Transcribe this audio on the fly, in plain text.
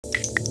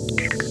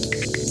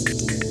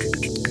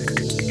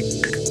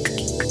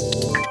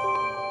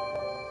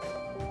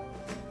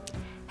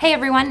Hey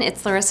everyone,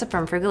 it's Larissa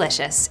from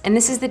Frugalicious, and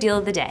this is the deal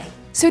of the day.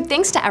 So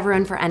thanks to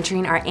everyone for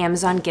entering our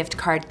Amazon gift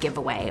card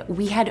giveaway.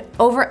 We had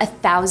over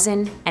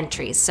 1,000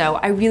 entries, so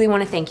I really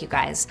want to thank you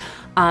guys.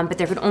 But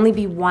there could only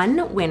be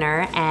one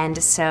winner,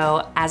 and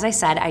so as I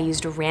said, I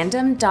used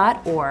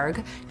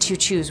random.org to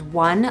choose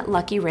one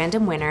lucky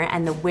random winner,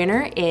 and the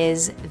winner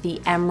is the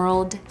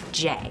Emerald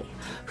J,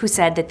 who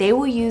said that they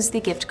will use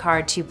the gift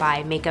card to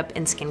buy makeup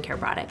and skincare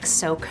products.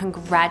 So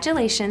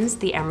congratulations,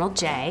 the Emerald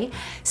J.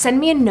 Send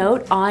me a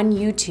note on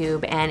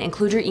YouTube and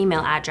include your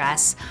email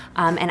address,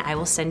 and I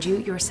will send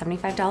you your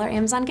 $75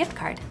 Amazon gift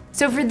card.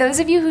 So for those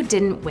of you who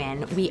didn't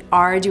win, we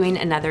are doing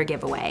another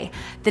giveaway.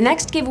 The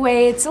next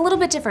giveaway, it's a little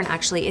bit different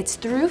actually. It's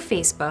through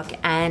Facebook,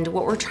 and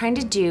what we're trying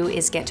to do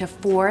is get to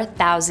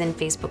 4,000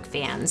 Facebook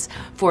fans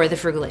for the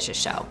Frugalicious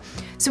Show.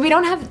 So we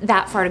don't have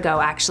that far to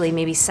go actually,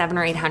 maybe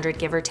 700 or 800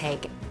 give or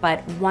take,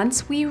 but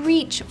once we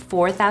reach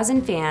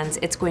 4,000 fans,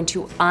 it's going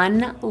to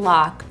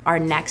unlock our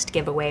next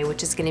giveaway,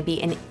 which is gonna be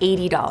an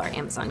 $80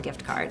 Amazon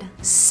gift card.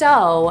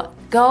 So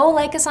go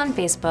like us on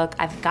Facebook.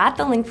 I've got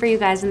the link for you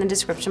guys in the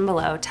description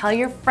below. Tell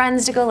your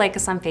friends to go like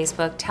us on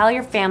Facebook. Tell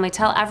your family,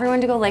 tell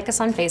everyone to go like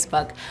us on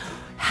Facebook.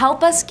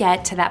 Help us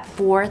get to that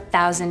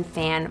 4,000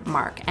 fan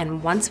mark.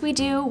 And once we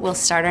do, we'll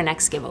start our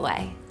next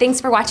giveaway. Thanks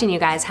for watching, you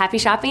guys. Happy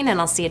shopping, and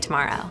I'll see you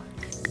tomorrow.